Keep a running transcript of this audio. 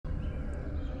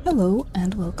Hello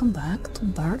and welcome back to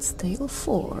Bard's Tale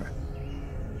 4.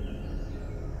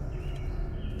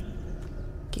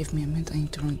 Give me a minute, I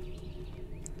need to remember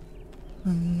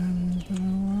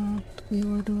what we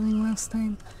were doing last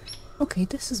time. Okay,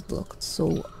 this is blocked,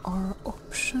 so our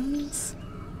options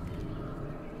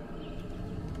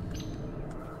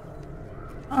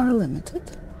are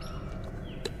limited.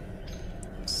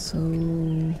 So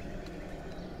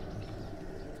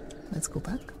let's go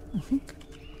back, I think.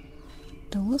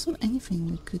 There wasn't anything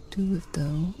we could do with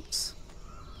those.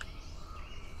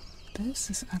 This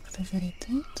is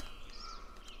activated.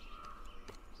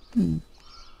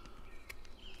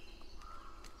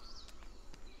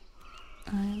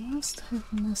 I must have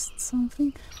missed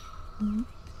something.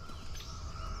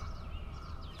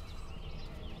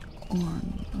 Or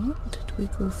not? Did we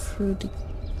go through the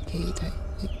gate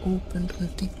we opened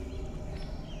with the...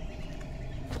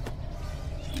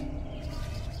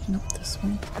 Nope, this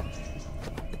one.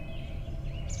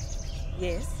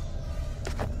 Yes.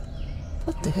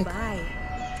 What the heck? Bye.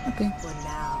 Okay. For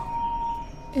now.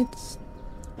 It's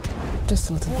just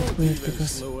a little bit weird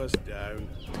because slow us down.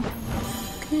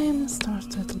 the game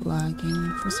started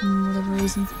lagging for some other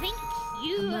reason. Think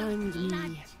you Command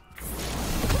me.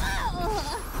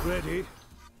 Ready?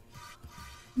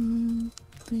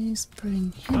 Please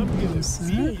bring him I'm gonna closer.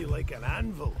 feel you like an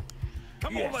anvil.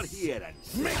 Come over here and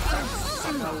make them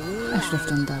suffer. I should have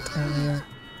done that earlier.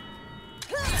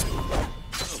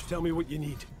 Tell me what you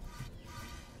need.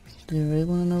 Do you really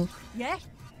want to know? Yeah.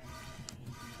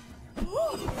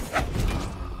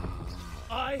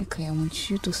 Okay, I want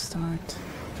you to start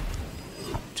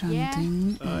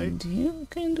chanting, and you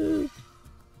can do...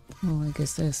 Oh, I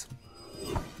guess this.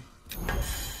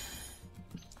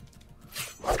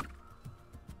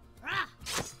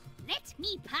 let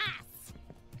me pass.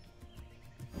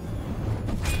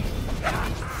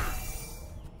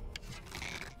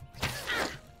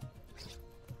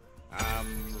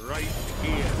 Right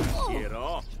here,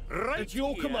 hero. Right at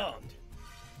your command.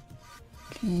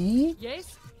 Okay,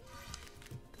 Yes.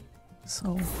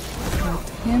 so let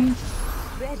him.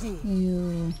 Ready.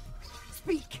 You...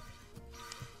 Speak.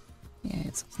 Yeah,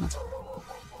 it's not...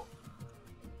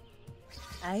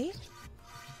 Aye.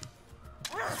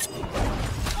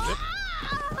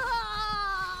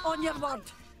 On your word.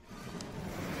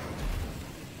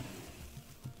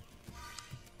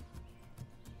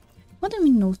 What do you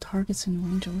mean no targets in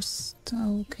range? I was...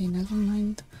 Okay, never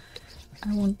mind.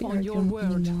 I won't be On your arguing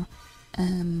word. anymore.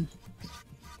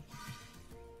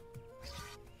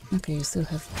 Okay, you still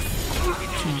have a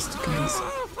chance to gain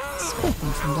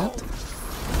spoken from that.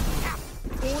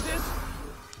 Orders.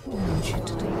 I want you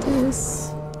to do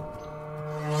this.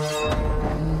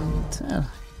 And...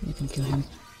 you can kill him.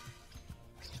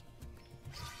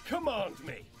 Command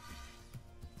me.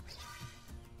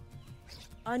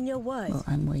 On your word. Well,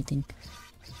 I'm waiting.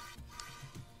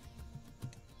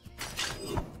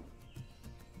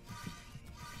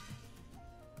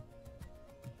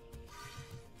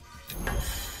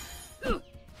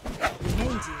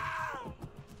 Behind you.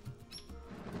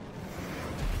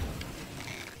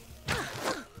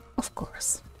 Of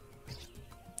course.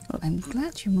 Well, I'm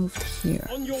glad you moved here.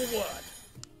 On your word.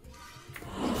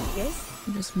 Yes.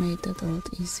 You just made that a lot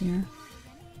easier.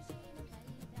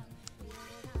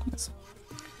 Yes.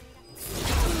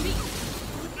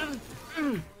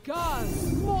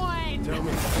 Mine. Tell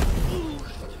me.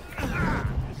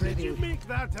 Did you make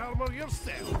that armor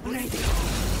yourself?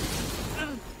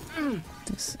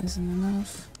 This isn't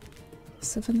enough.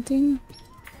 17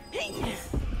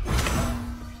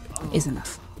 is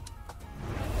enough.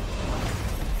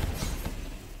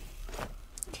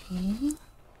 Okay.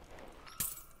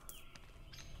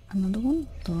 Another one,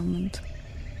 dormant.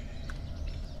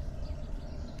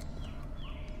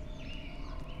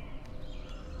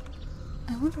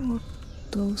 I wonder what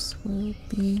those will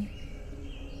be.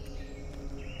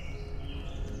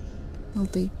 Will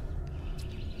they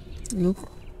look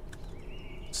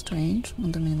strange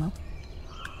on the minimap?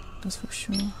 That's for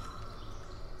sure.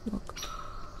 Look.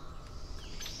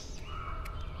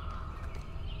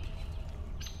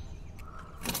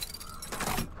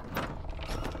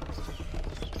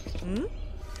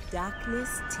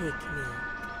 Darkness take me.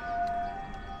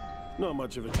 Not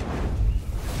much of a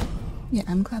Yeah,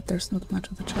 I'm glad there's not much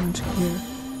of a challenge here.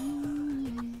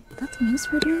 That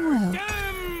means we're doing well.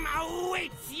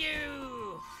 awaits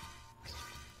you.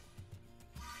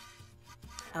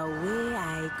 Away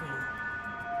I go.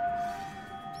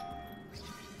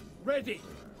 Ready.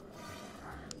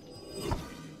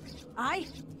 Aye.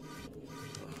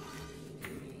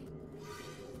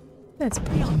 Let's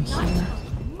bring him here.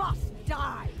 Must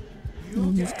die.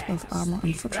 Remove 12 armor.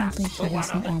 Unfortunately, he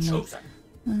has no armor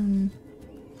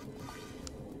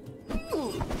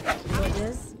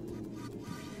Orders.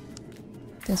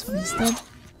 This one is dead.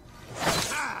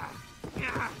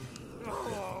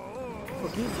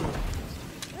 Forgive me.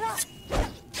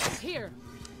 Here.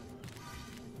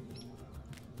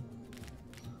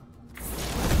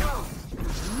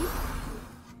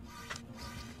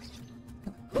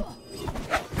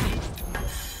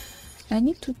 I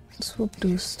need to swap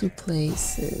those two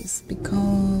places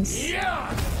because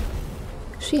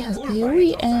she has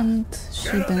AoE and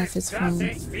she benefits from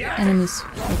enemies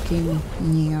walking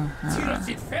near her.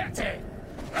 Keep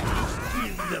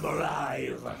them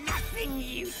alive. Nothing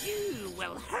you do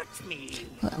will hurt me.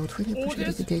 Well, I would really appreciate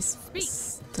if you guys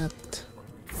stopped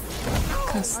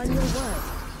casting. On your word.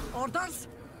 Orders.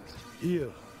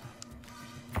 Here.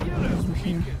 You're as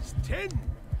weak as 10.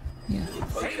 Yeah.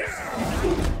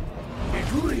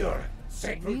 Courier,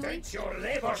 segregate your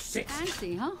labor six.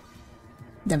 Fancy, huh?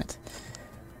 Damn it.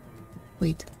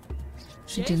 Wait.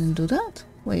 She didn't do that?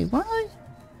 Wait, why?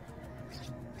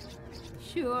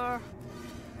 Sure.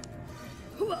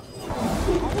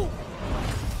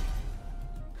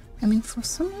 I mean, for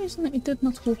some reason it did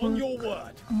not work On your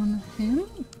word. on him.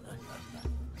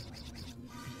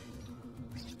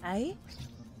 Aye.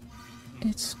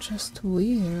 It's just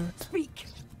weird. Speak.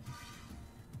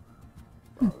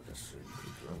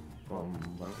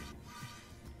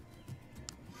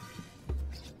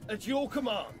 At your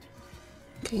command.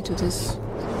 Okay, do this.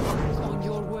 On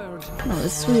your word. No,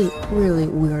 it's really, really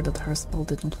weird that her spell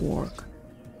didn't work.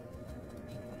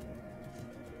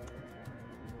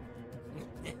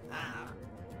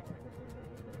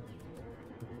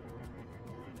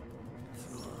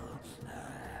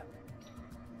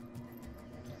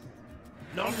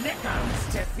 Non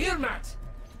necans te firmat.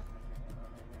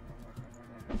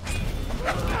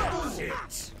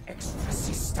 Sit.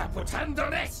 Extrasista potendo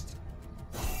est.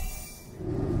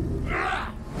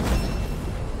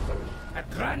 Ad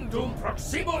grandum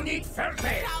proximo nit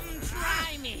ferte. Come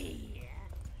try me.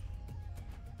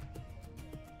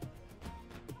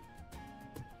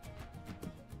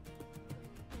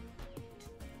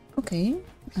 Okay,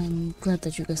 I'm glad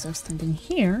that you guys are standing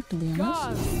here, to be honest.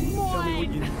 God,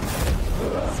 mine.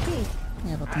 Speak.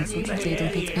 Yeah, but unfortunately I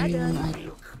don't hit anyone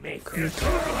I could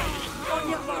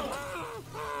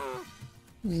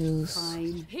use.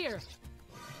 Fine. Here.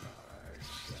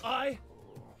 I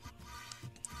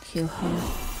Heal her.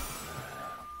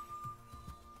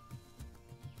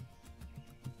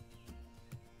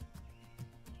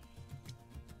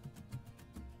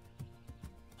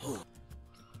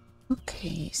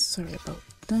 Okay, sorry about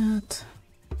that.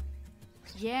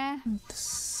 Yeah. Let's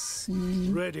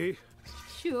see. ready.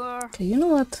 Sure. Okay, you know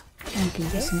what? I'll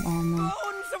give you some armor.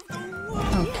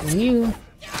 I'll kill you.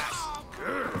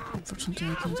 Unfortunately,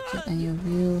 I can't kill any of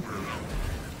you.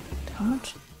 How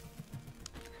much?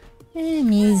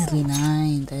 Measly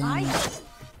 9 then.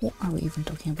 What are we even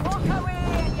talking about Walk here? away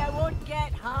and you won't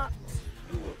get hurt.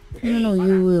 No,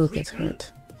 you will get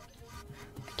hurt.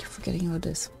 I keep forgetting about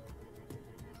this.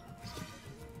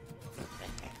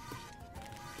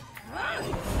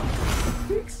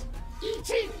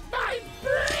 Eating my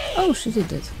brain. Oh, she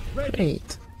did it.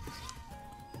 Great.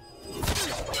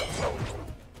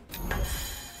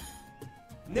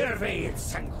 Nerve et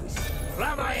sanguis.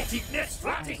 Flama et ignes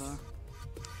flatis.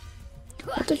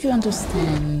 What did you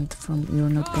understand from you're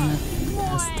not gonna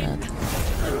pass that?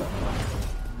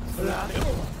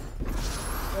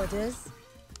 Orders.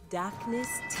 Darkness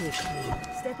take me.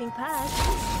 Stepping past.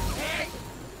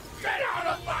 Get out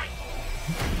of my...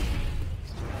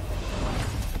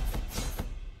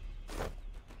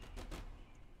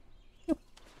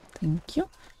 Thank you.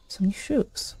 Some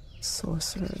shoes.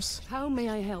 Sorcerers. How may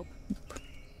I help?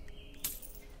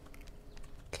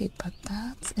 Okay, but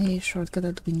that's a shortcut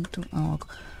that we need to... Oh,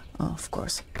 of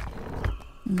course.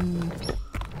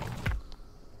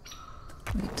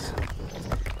 Wait.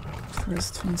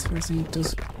 First things first, I need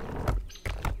to...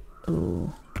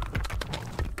 Oh.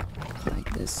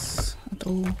 Like this at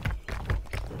all.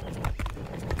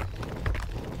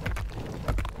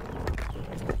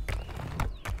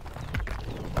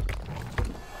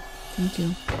 Thank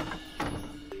you.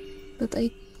 But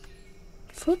I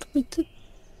thought we did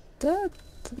that.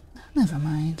 Never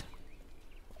mind.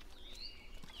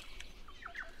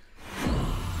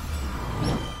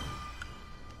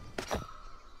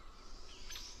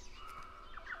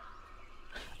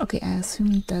 Okay, I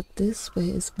assume that this way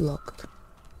is blocked.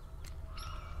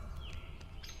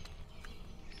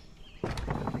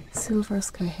 Silver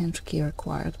Skyhenge key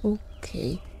required.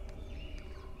 Okay.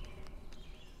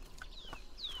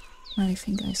 I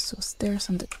think I saw stairs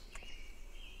on the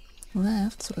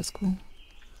left, so let's go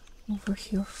over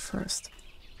here first.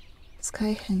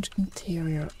 Skyhenge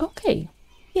interior. Okay,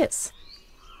 yes.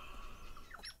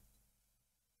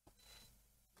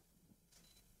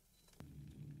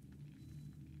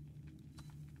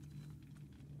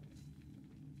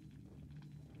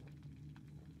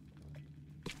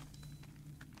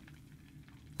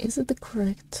 Is it the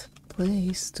correct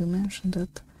place to mention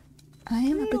that I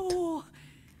am No!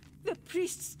 The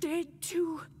priest's dead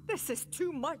too. This is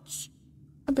too much.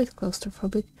 a bit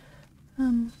claustrophobic?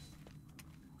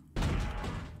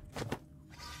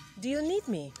 Do you need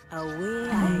me? Away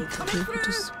I I need to be able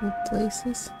to swap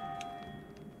places.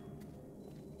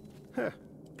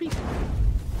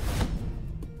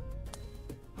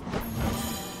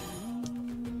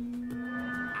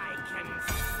 I can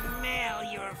smell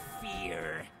your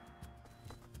fear.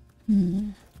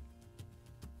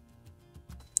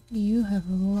 You have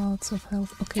lots of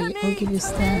health. Okay, I'll give you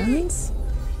stands.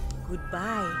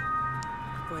 Goodbye.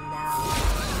 For now.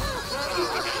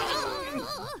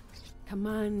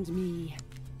 Command me.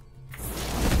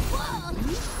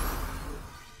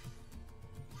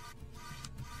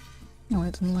 No, I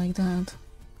don't like that.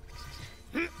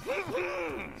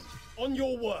 On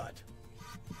your word.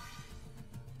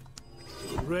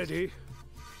 Ready?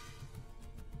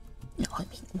 No, I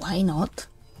mean, why not?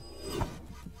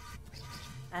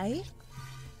 Aye?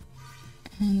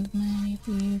 And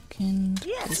maybe you can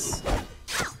do this.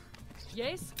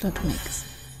 Yes? That makes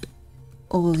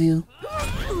all of you.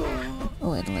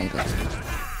 Oh, I don't like that.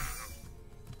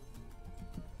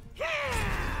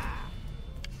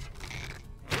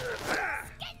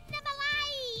 Get them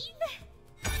alive!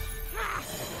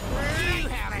 You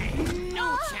have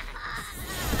no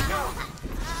chance.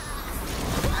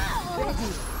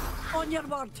 On your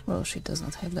word. Well, she does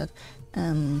not have that.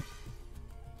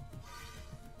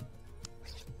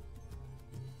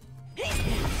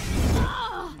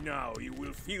 Now you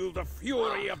will feel the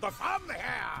fury of the fun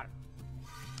here.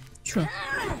 Sure.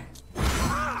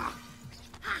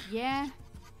 Yeah?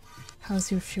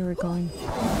 How's your fury going?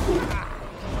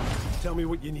 Tell me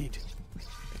what you need.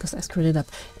 Because I screwed it up.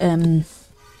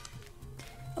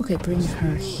 Okay, bring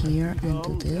her here and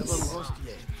do this.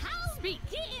 Speak!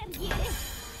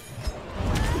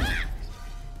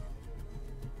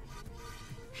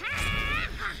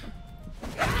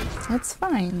 That's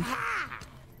fine.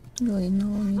 Really, no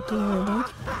need to worry about.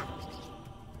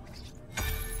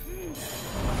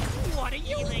 What are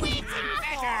you waiting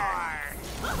for?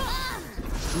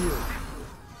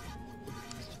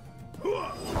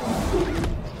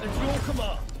 At your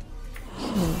command.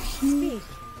 Here.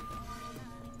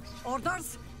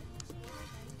 Orders?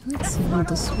 Let's see how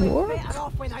this works. Better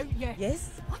off without you. Yes?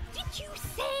 What did you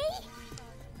say?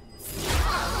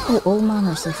 Oh, all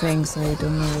manners of things. I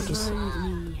don't know what is.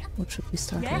 Command me. What should we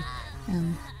start Yeah. with?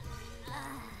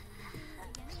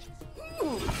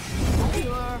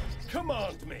 Sure.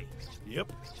 Command me.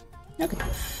 Yep. Okay.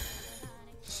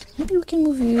 Maybe we can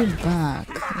move you back.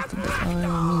 I mean,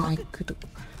 I could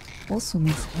also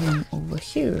move him over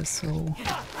here, so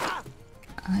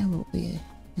I will be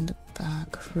in the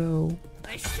back row.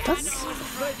 That's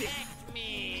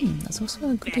also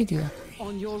a good idea.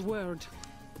 On your word.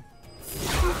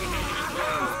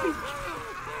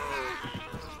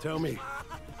 Tell me.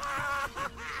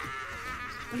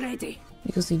 Ready.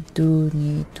 Because they do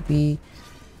need to be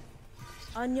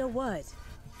On your word.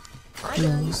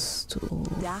 close to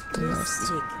the Darkness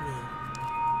rest. take me.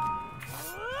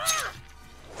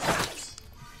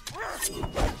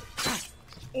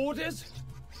 Orders?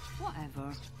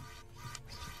 Whatever.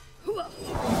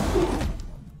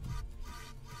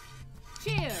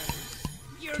 Cheers!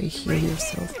 Okay, heal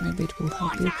yourself. Maybe it will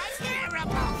help you.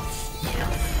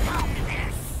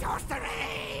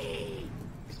 Sorcery!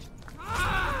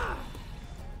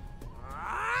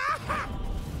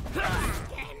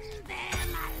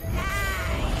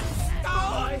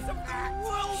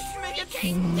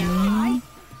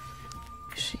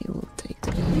 She will take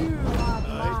the lead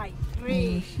My over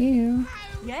grave. here.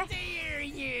 Yeah? Dare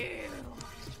you!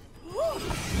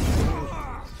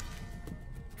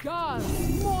 God,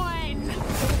 mine!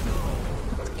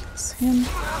 Kills him.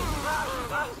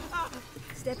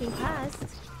 Stepping past.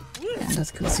 And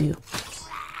that kills you.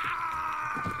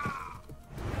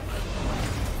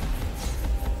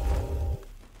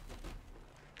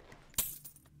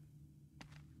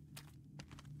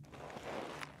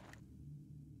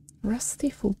 Rusty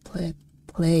full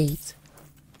plate.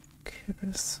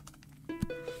 Curious.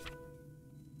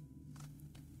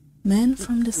 Men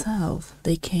from the south,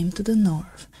 they came to the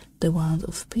north, the world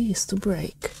of peace to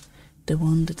break, the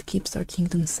one that keeps our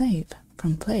kingdom safe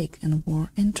from plague and war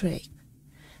and drake.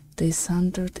 They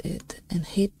sundered it and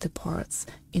hid the parts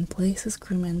in places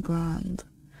grim and grand,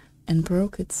 and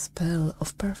broke its spell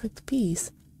of perfect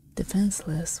peace.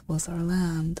 Defenseless was our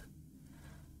land.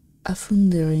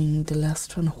 Afundering the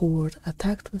Lestran horde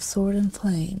attacked with sword and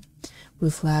flame,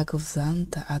 with flag of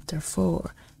Zanta at their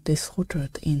fore, they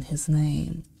slaughtered in his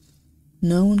name.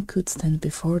 No one could stand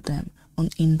before them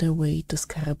in their way to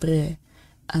Scarabre,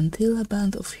 until a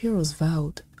band of heroes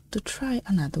vowed to try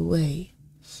another way.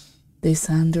 The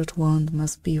sundered wand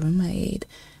must be remade,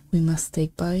 we must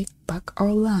take back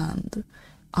our land.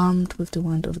 Armed with the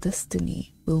wand of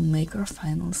destiny, we'll make our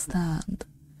final stand.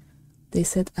 They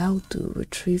set out to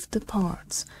retrieve the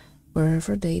parts,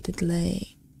 wherever they did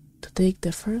lay, to take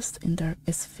the first in their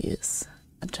Esphius,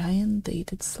 a giant they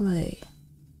did slay.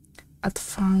 At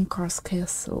Farncar's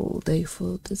castle they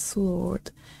fought its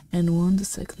lord, and won the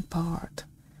second part.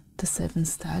 The 7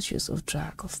 statues of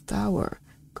Jarkov's tower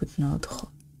could not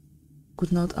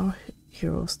our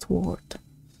heroes thwart.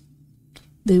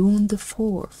 They won the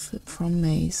 4th from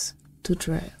Mace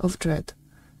of Dread.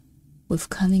 With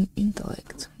cunning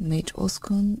intellect, Mage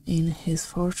Oskon in his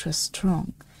fortress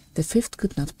strong, the 5th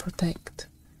could not protect.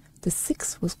 The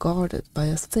 6th was guarded by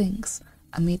a sphinx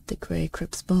amid the grey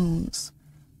crypt's bones.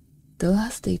 The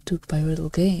last they took by riddle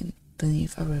game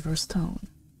beneath a river stone.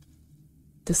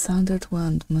 The sundered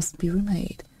wand must be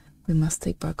remade, we must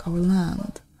take back our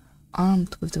land.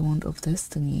 Armed with the wand of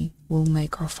destiny, we'll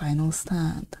make our final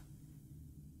stand.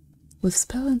 With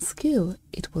spell and skill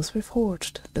it was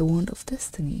reforged, the wand of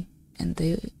destiny,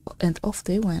 and off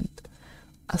they went,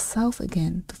 south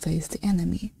again to face the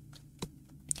enemy.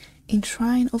 In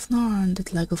shrine of Narn did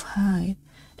Lagov hide,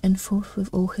 and fought with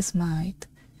all his might,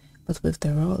 but with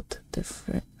the rod their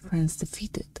friends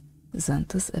defeated,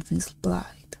 Xanthus Evna's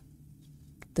blight.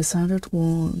 The sundered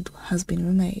wand has been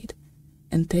remade,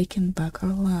 and taken back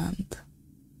our land.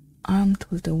 Armed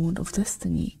with the wand of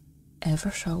destiny,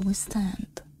 ever shall we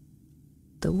stand.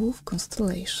 The Wolf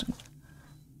Constellation.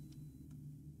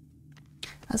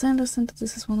 As I understand,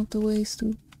 this is one of the ways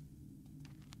to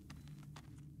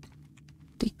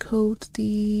decode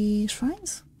the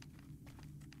shrines.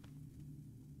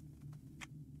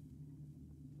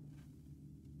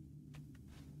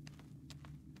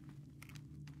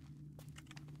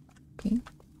 Okay.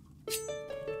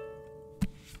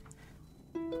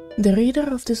 The reader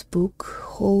of this book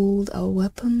hold a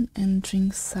weapon and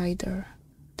drink cider.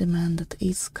 The man that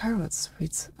eats carrots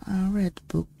reads a red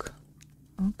book.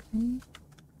 Okay.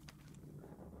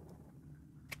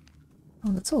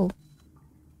 Oh, that's all.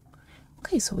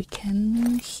 Okay, so we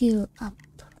can heal up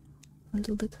a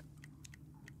little bit.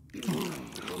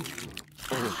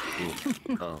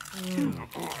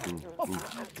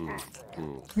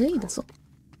 Really, that's all.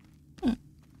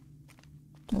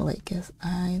 Well, I guess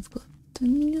I've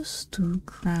gotten used to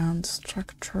ground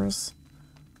structures.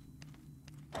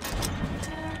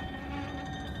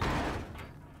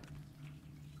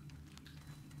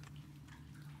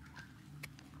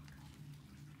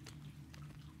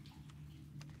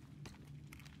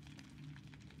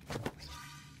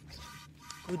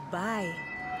 Goodbye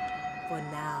for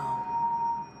now.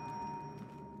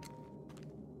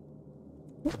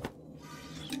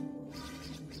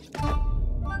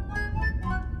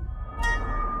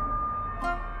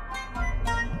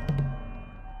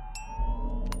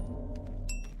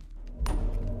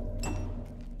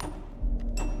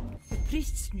 The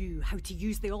priests knew how to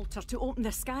use the altar to open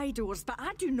the sky doors, but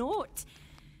I do not.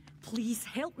 Please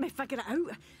help me figure it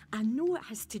out. I know it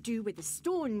has to do with the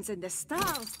stones and the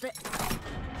stars, but...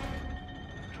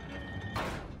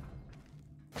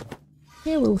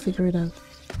 Yeah, we'll figure it out.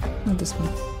 Not this one.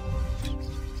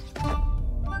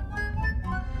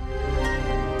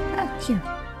 Ah, here.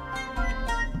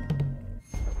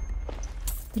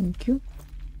 Thank you.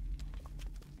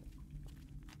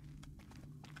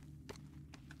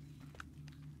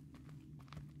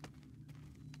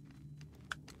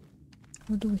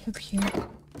 What do we have here?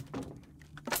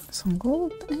 Some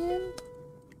gold and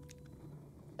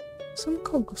some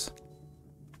cogs.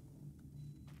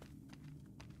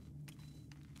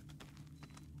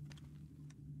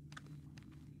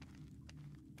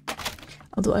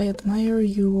 Although I admire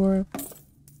your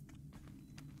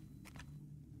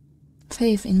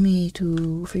faith in me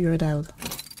to figure it out.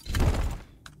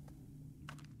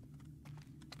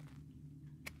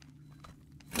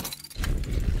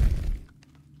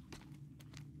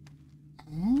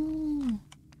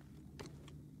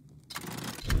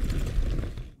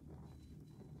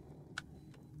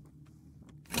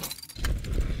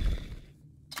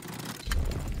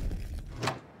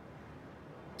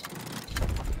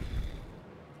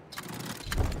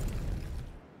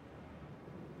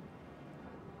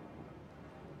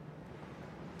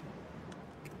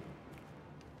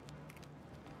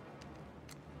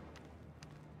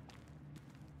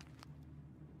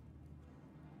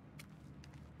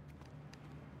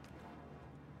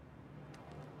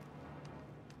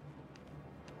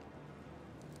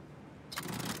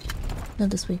 Not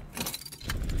this way.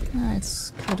 Ah, it's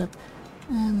screwed up.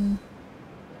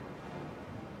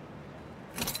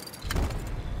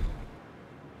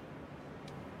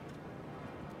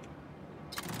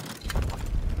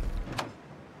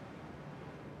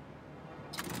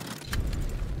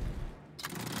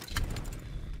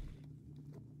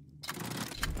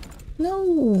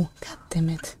 No! God damn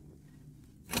it.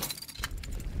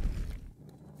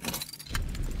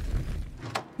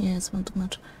 Yeah, it's one too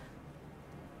much.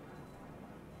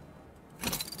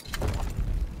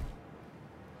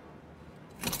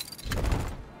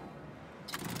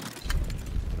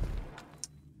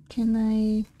 Can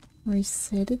I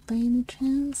reset it by any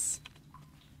chance?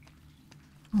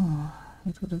 Oh,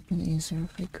 it would have been easier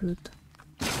if I could.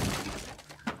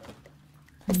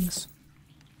 Thanks.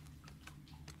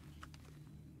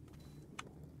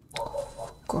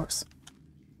 Of course.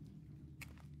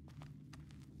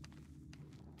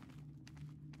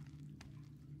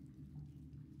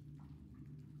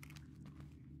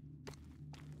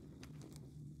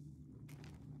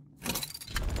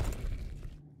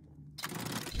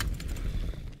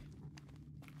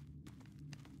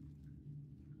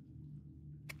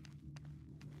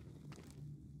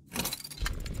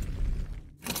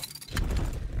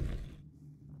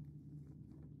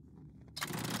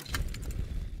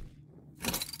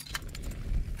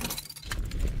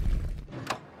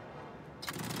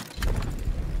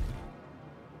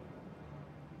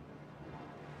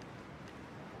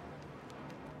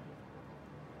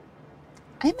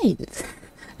 I made it.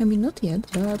 I mean, not yet,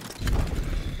 but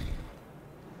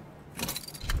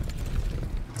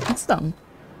it's done.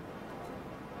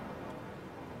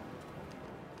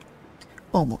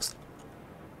 Almost.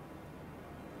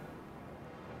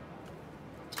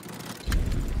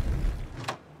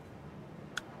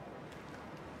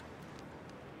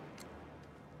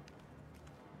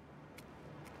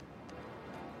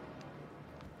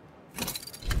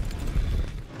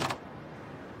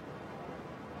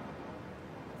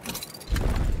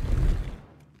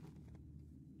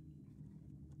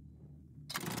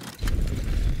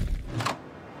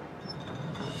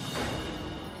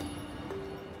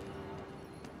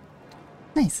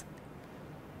 Nice.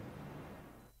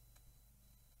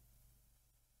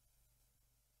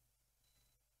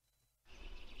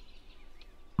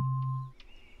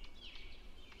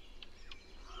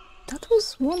 That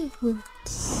was one with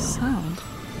sound.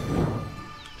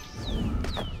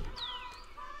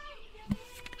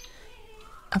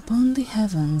 Upon the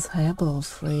heavens high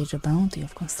above rage a bounty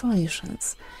of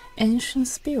constellations. Ancient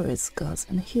spirits, gods,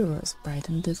 and heroes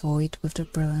brightened the void with their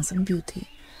brilliance and beauty.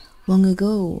 Long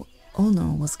ago,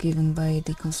 honor was given by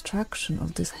the construction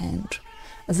of this henge.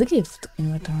 As a gift,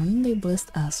 in return, they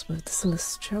blessed us with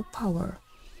celestial power.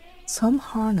 Some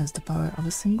harness the power of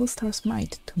a single star's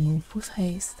might to move with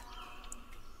haste.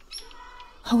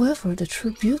 However, the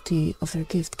true beauty of their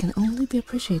gift can only be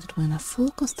appreciated when a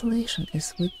full constellation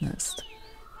is witnessed.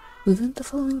 Within the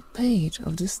following page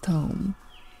of this tome,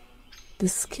 the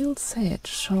skilled sage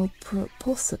shall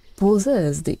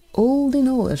possess all the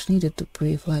knowledge needed to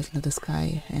breathe life into the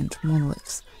sky and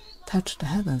monoliths, touch the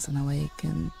heavens and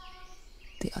awaken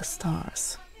the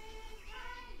stars.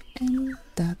 And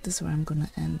that is where I'm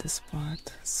gonna end this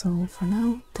part. So for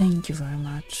now, thank you very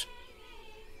much.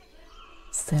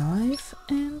 Stay alive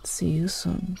and see you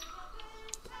soon.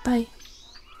 Bye.